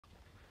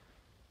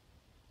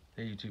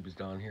Hey YouTube, it's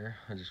Don here.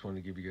 I just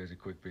wanted to give you guys a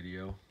quick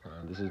video.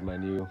 This is my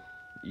new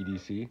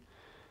EDC.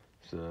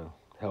 It's a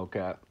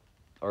Hellcat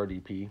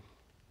RDP.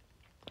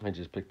 I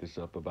just picked this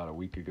up about a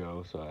week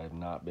ago, so I have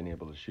not been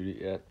able to shoot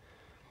it yet.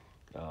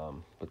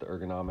 But the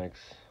ergonomics,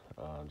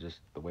 just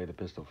the way the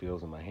pistol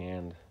feels in my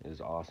hand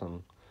is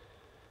awesome.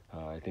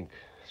 I think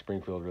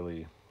Springfield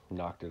really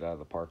knocked it out of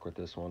the park with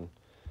this one.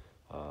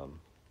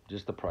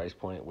 Just the price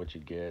point, what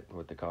you get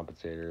with the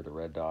compensator, the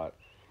red dot,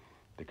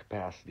 the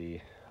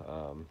capacity,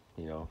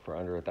 for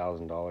under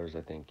 $1,000,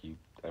 I think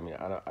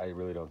I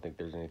really don't think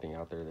there's anything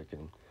out there that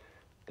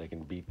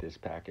can beat this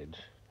package.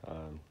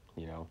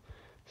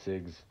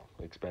 SIG's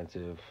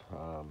expensive,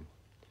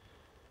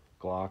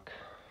 Glock,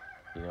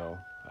 you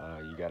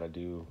got to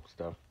do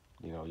stuff,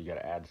 you got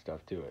to add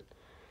stuff to it.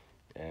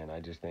 And I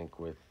just think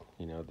with,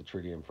 the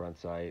tritium front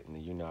sight and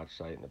the U-notch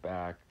sight in the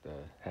back, the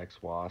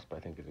Hex Wasp, I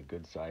think is a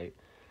good sight.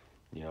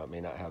 It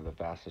may not have the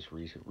fastest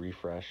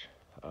refresh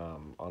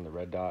on the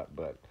red dot,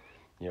 but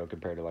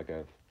compared to like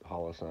a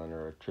Holosun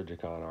or a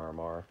Trijicon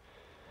RMR,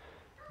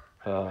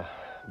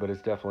 but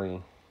it's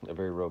definitely a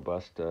very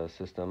robust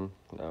system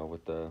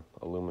with the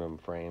aluminum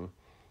frame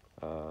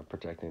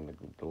protecting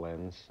the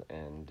lens,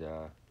 and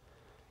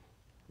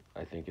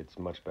I think it's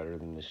much better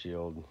than the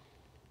Shield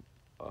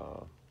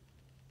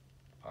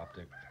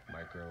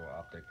micro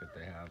optic that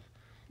they have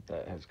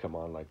that has come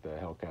on, like the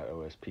Hellcat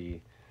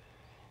OSP.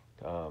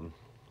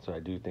 So I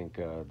do think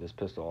this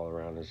pistol all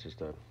around is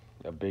just a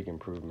big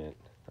improvement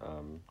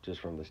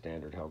just from the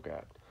standard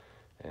Hellcat,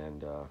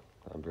 and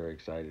I'm very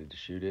excited to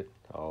shoot it.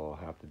 I'll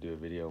have to do a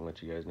video and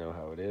let you guys know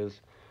how it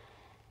is,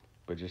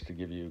 but just to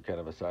give you kind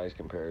of a size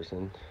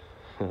comparison,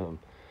 kind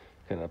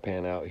of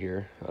pan out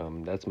here,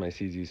 that's my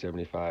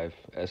CZ75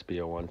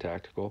 SB01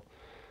 Tactical.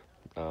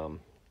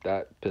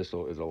 That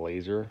pistol is a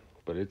laser,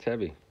 but it's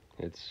heavy.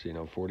 It's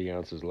 40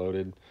 ounces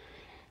loaded,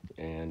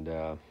 and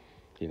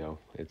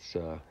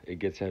it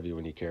gets heavy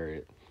when you carry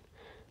it.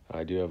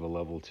 I do have a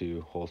level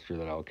 2 holster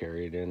that I'll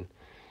carry it in,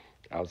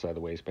 outside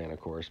the waistband, of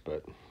course,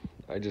 but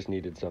I just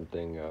needed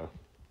something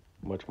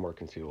much more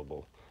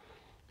concealable.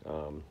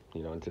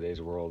 In today's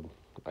world,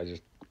 I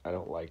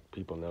don't like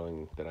people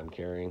knowing that I'm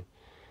carrying,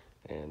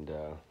 and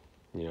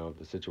if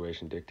the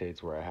situation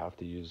dictates where I have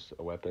to use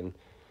a weapon,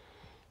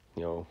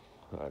 I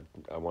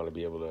want to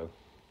be able to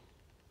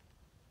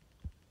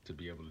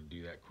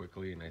do that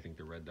quickly, and I think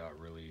the red dot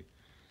really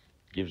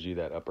gives you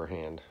that upper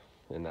hand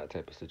in that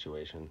type of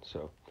situation.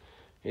 So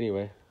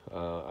anyway,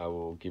 I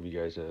will give you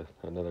guys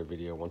another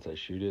video once I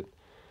shoot it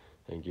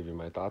and give you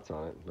my thoughts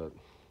on it, but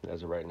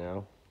as of right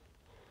now,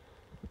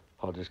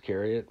 I'll just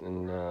carry it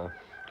and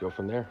go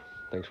from there.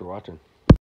 Thanks for watching.